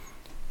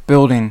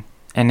Building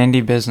an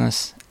indie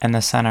business in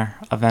the center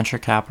of venture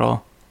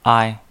capital.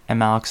 I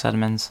am Alex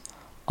Edmonds,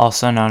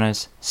 also known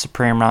as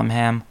Supreme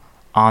Rumham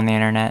on the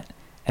internet,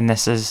 and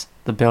this is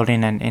the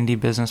Building an Indie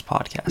Business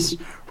podcast,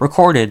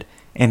 recorded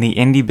in the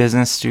Indie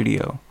Business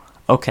Studio.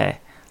 Okay,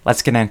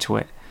 let's get into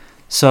it.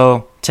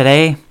 So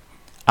today,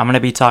 I'm going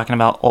to be talking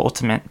about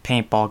Ultimate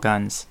Paintball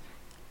Guns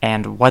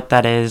and what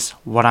that is,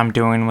 what I'm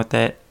doing with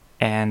it,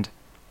 and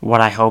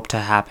what I hope to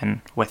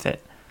happen with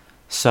it.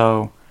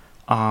 So,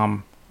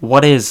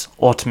 what is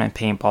Ultimate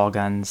Paintball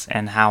Guns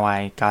and how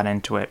I got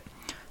into it?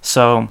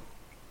 So,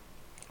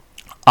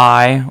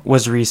 I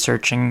was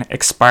researching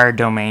expired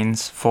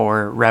domains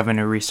for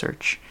revenue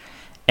research,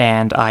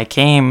 and I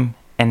came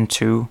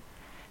into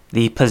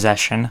the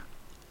possession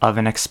of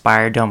an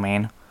expired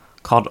domain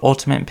called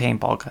Ultimate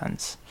Paintball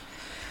Guns.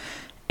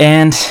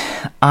 And,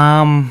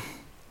 I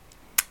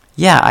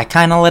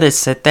kind of let it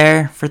sit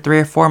there for 3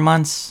 or 4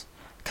 months,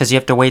 because you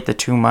have to wait the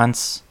 2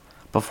 months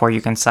before you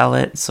can sell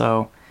it,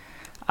 so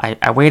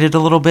I waited a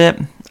little bit.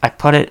 I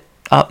put it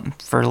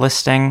up for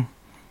listing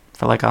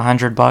for like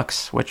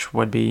 $100, which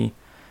would be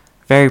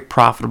very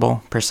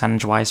profitable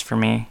percentage-wise for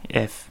me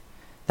if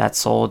that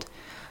sold.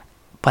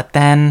 But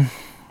then,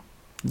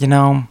 it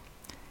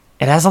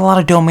has a lot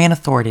of domain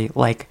authority.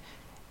 Like,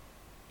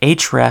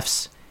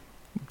 Ahrefs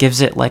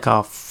gives it like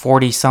a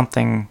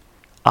 40-something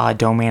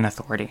domain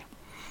authority.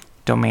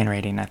 Domain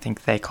rating, I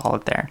think they call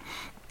it there.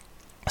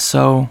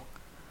 So,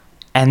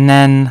 and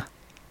then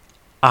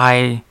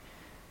I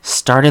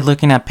started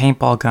looking at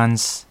paintball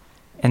guns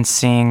and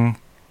seeing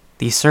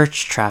the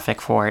search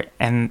traffic for it,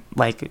 and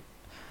like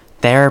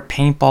there are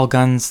paintball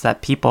guns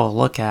that people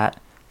look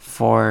at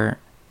for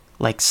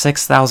like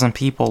 6,000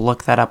 people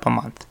look that up a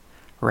month,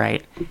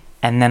 right?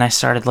 And then I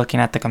started looking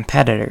at the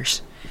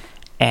competitors,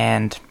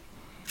 and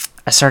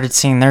I started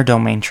seeing their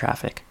domain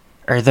traffic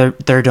or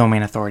their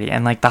domain authority,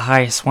 and like the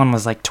highest one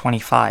was like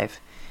 25.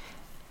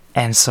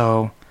 And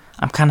so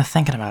I'm kind of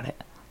thinking about it,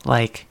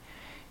 like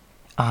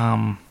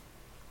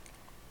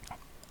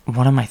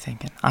what am I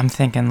thinking? I'm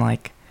thinking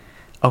like,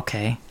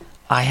 okay,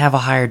 I have a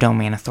higher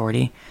domain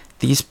authority.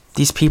 These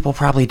people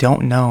probably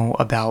don't know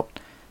about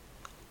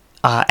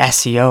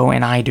SEO,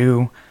 and I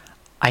do.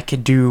 I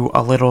could do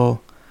a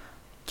little,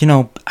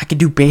 I could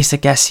do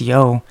basic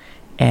SEO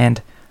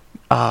and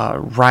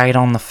ride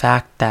on the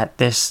fact that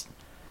this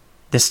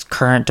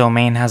current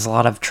domain has a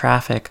lot of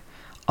traffic,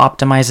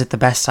 optimize it the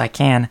best I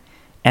can,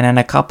 and in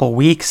a couple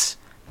weeks,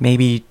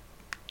 maybe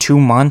 2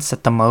 months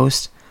at the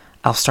most,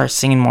 I'll start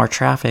seeing more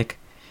traffic.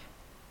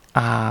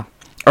 Or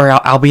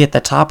I'll be at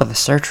the top of the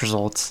search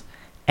results,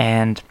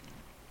 and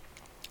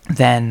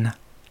then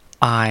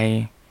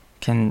I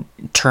can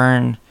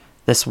turn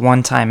this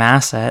one-time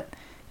asset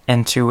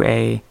into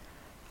a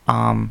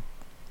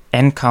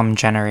income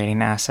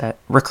generating asset,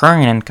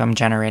 recurring income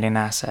generating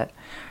asset,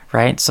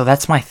 right? So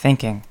that's my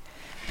thinking.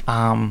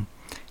 And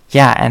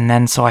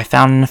then so I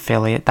found an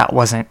affiliate that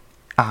wasn't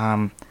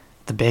the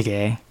big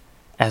A,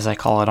 as I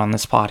call it on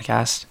this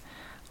podcast,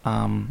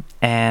 and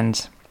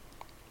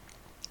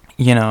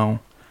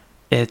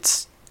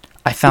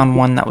I found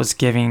one that was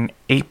giving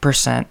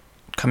 8%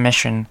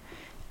 commission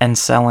and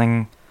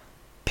selling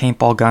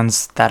paintball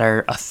guns that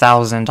are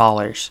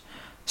 $1,000.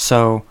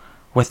 So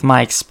with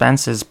my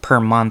expenses per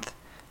month,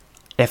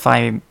 if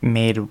I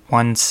made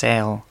one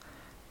sale,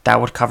 that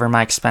would cover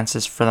my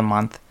expenses for the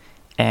month.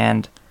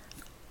 And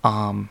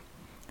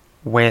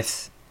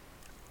with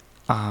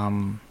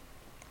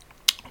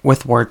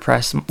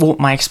WordPress, well,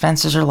 my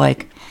expenses are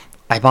like,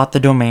 I bought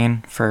the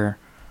domain for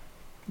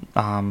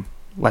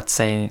let's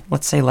say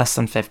less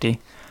than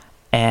 50,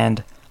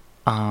 and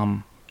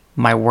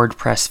my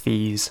WordPress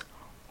fees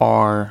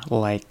are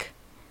like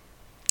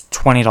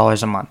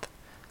 $20 a month.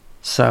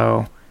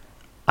 So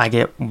I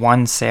get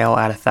one sale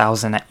at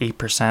 1,000 at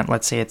 8%.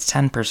 Let's say it's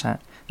 10%.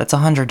 That's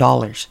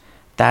 $100.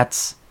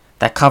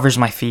 That covers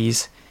my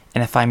fees,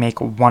 and if I make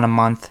one a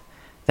month,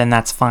 then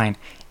that's fine.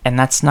 And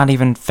that's not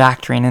even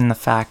factoring in the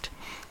fact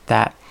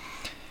that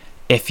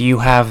if you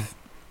have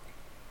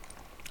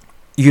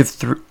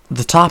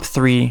the top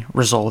 3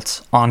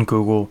 results on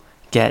Google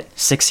get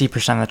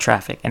 60% of the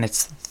traffic, and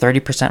it's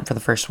 30% for the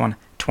first one,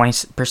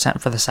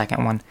 20% for the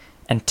second one,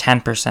 and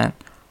 10%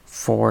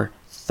 for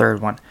third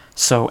one.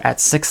 So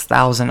at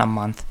 6,000 a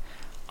month,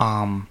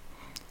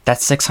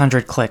 that's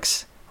 600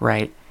 clicks,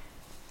 right?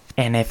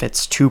 And if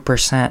it's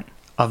 2%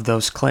 of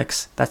those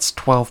clicks, that's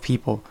 12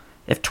 people.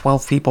 If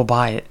 12 people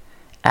buy it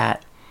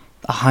at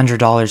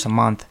 $100 a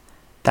month,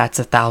 that's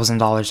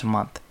 $1,000 a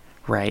month,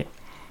 right?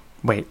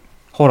 Wait,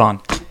 hold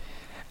on.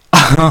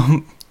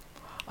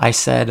 I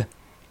said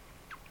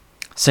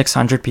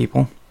 600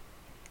 people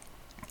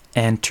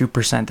and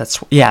 2%.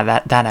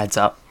 That adds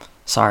up.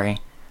 Sorry.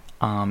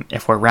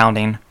 If we're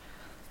rounding.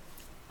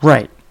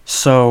 Right.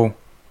 So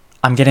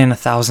I'm getting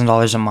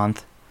 $1,000 a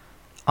month.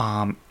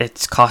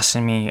 It's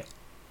costing me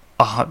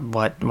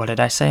what did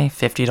I say?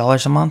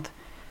 $50 a month?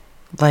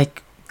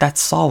 Like,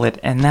 that's solid,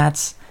 and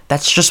that's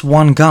just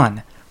one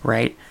gun,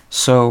 right?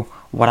 So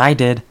what I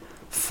did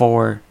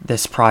for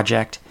this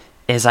project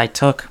is I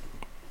took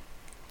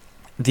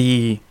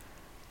the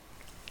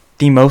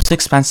the most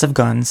expensive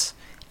guns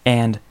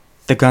and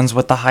the guns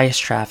with the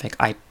highest traffic.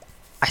 I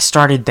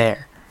started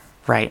there,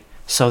 right?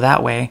 So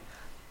that way,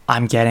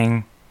 I'm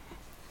getting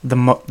the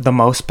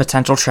most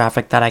potential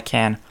traffic that I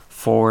can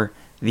for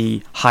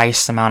the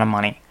highest amount of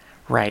money,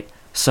 right?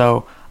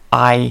 So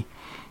I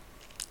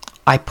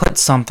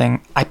put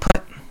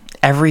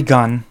every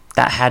gun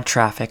that had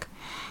traffic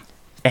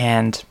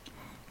and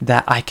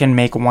that I can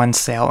make one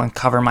sale and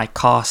cover my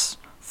costs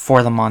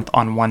for the month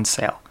on one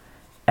sale.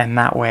 And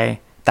that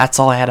way, that's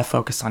all I had to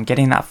focus on,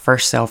 getting that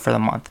first sale for the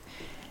month.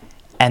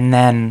 And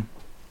then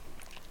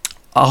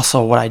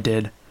also what I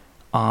did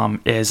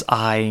is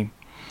I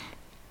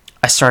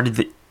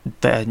started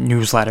the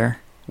newsletter,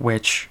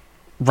 which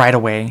right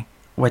away,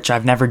 which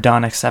I've never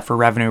done except for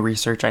revenue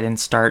research. I didn't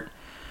start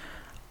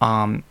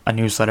a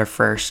newsletter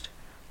first.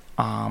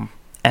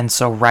 And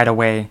so right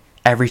away,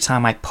 every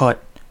time I put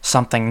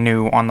something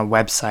new on the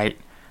website,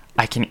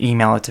 I can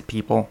email it to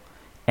people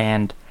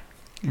and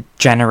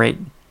generate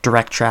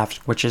direct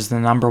traffic, which is the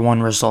number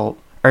one result,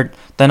 or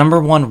the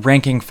number one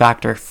ranking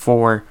factor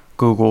for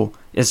Google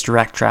is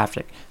direct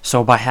traffic.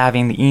 So by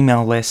having the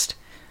email list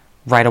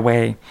right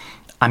away,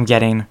 I'm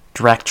getting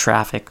direct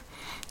traffic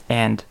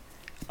and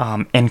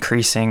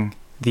increasing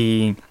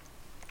the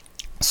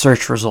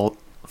search result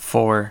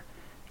for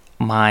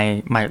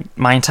my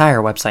entire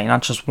website,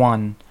 not just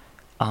one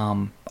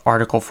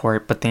article for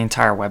it, but the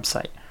entire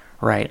website,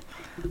 right?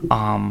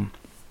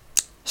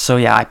 So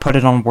yeah, I put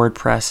it on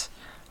WordPress.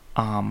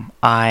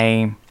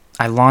 I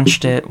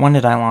launched it. When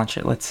did I launch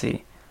it? Let's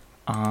see.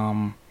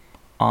 On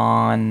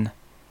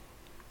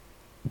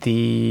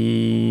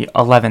the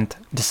 11th,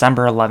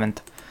 December 11th.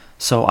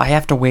 So I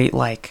have to wait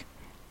like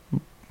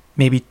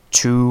maybe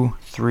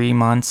 2-3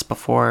 months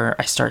before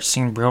I start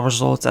seeing real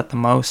results at the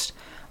most.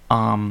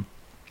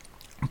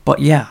 But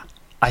yeah,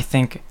 I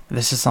think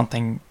this is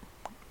something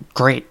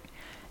great.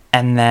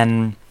 And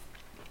then,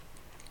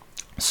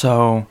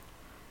 so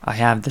I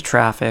have the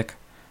traffic,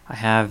 I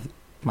have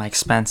my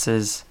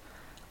expenses,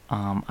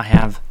 I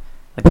have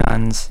the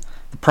guns.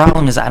 The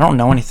problem is I don't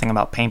know anything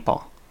about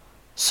paintball.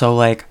 So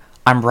like,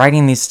 I'm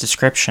writing these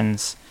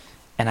descriptions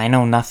and I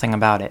know nothing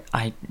about it.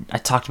 I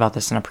talked about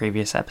this in a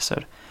previous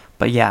episode.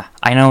 But yeah,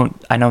 I know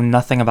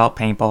nothing about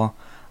paintball.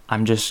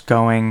 I'm just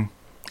going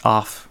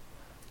off,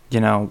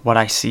 what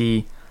I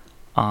see.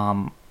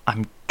 I'm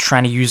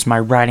trying to use my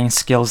writing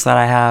skills that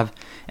I have,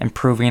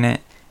 improving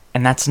it.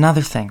 And that's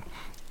another thing,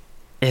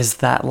 is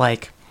that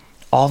like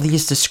all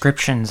these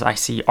descriptions I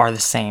see are the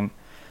same,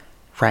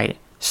 right?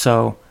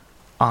 So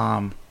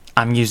I'm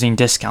using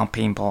discount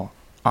paintball.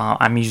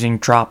 I'm using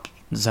drop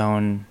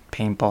zone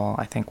paintball,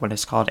 I think what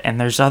it's called.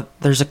 And there's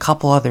a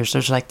couple others.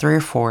 There's like 3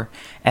 or 4,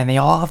 and they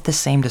all have the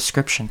same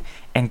description.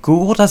 And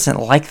Google doesn't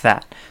like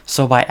that.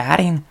 So by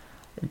adding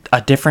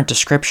a different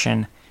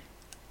description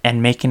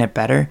and making it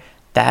better,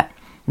 that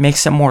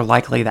makes it more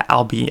likely that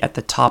I'll be at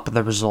the top of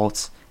the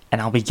results and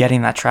I'll be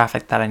getting that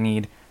traffic that I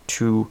need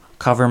to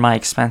cover my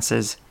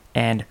expenses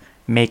and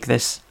make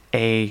this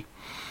a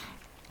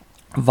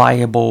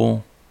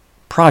viable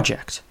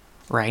project,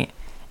 right?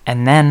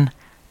 And then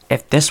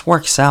if this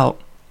works out,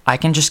 I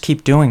can just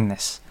keep doing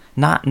this.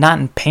 Not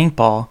in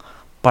paintball,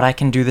 but I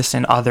can do this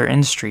in other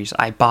industries.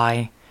 I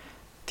buy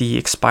the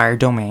expired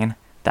domain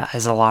that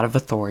has a lot of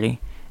authority,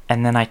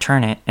 and then I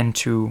turn it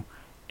into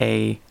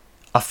a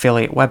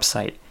affiliate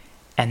website.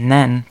 And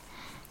then,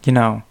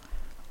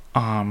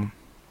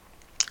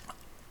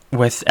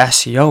 with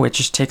SEO, it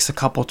just takes a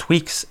couple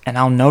tweaks, and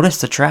I'll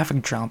notice the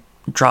traffic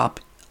drop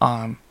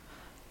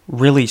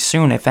really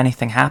soon if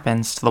anything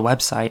happens to the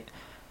website.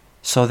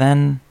 So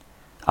then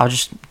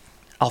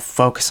I'll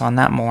focus on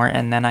that more,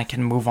 and then I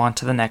can move on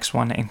to the next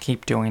one and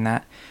keep doing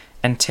that,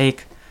 and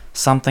take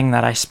something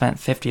that I spent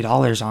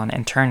 $50 on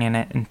and turning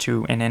it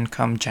into an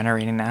income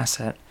generating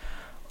asset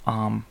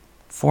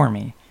for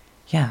me.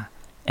 Yeah,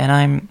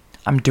 and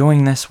I'm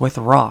doing this with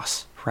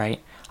Ross, right?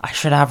 I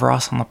should have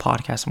Ross on the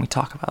podcast and we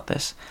talk about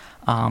this.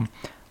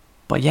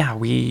 But yeah,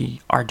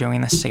 we are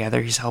doing this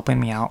together. He's helping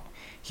me out.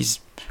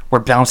 We're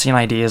bouncing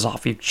ideas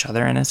off each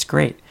other, and it's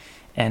great.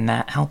 And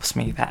that helps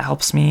me.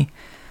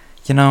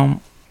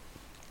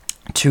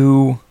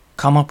 To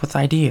come up with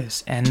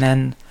ideas. And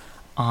then,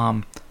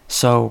 in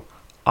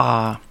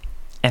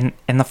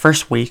the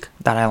first week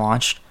that I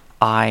launched,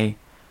 the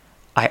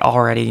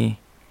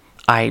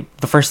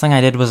first thing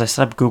I did was I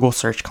set up Google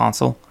Search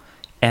Console,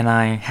 and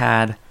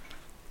I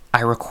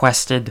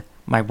requested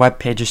my web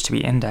pages to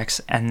be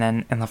indexed, and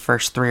then in the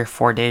first 3 or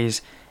 4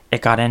 days,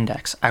 it got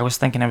indexed. I was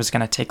thinking it was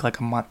going to take like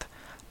a month,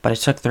 but it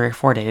took 3 or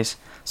 4 days,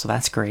 so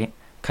that's great,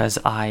 because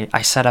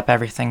I set up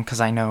everything, because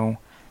I know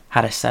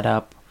how to set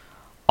up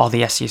all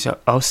the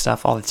SEO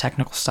stuff, all the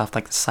technical stuff,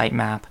 like the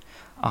sitemap,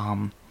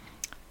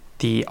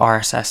 the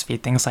RSS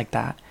feed, things like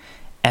that.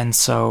 And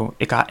so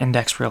it got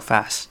indexed real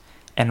fast.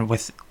 And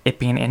with it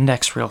being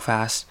indexed real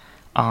fast,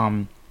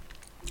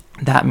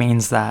 that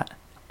means that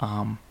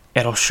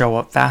it'll show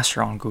up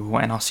faster on Google,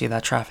 and I'll see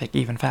that traffic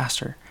even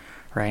faster,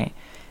 right?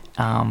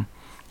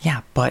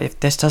 Yeah, but if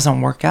this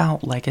doesn't work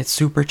out, like, it's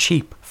super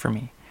cheap for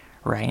me,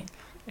 right?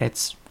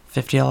 It's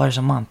 $50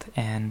 a month,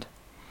 and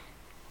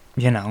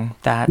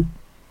that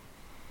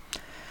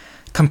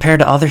compared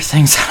to other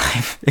things that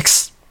I've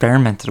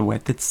experimented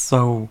with, it's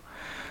so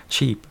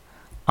cheap.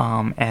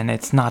 And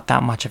it's not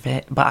that much of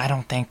it, but I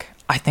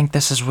think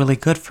this is really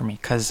good for me,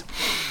 because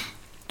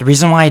the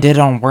reason why I did it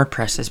on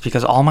WordPress is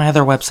because all my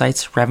other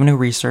websites, Revenue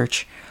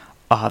Research,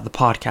 the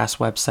podcast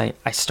website,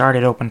 I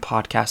started Open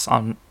Podcasts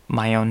on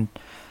my own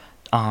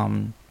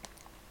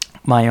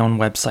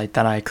website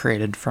that I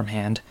created from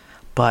hand.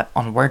 But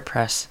on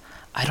WordPress,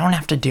 I don't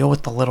have to deal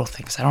with the little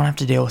things. I don't have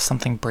to deal with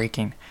something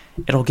breaking.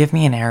 It'll give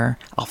me an error.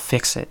 I'll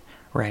fix it,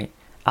 right?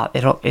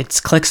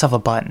 It's clicks of a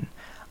button.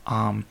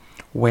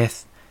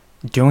 With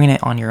doing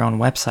it on your own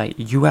website,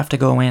 you have to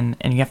go in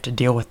and you have to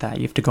deal with that.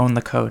 You have to go in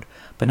the code.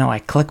 But no, I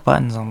click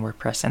buttons on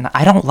WordPress, and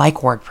I don't like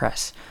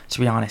WordPress, to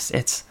be honest.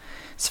 It's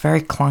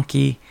very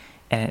clunky,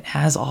 and it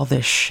has all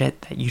this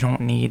shit that you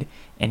don't need,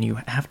 and you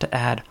have to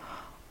add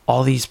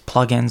all these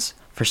plugins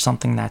for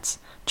something that's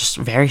just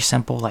very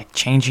simple, like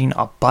changing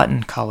a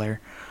button color.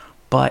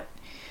 But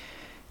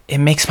it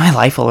makes my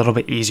life a little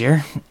bit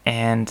easier,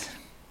 and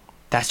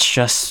that's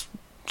just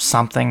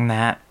something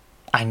that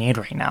I need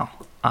right now.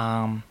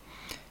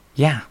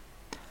 Yeah,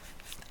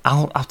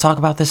 I'll talk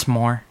about this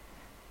more,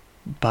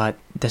 but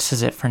this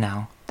is it for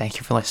now. Thank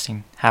you for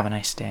listening. Have a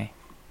nice day.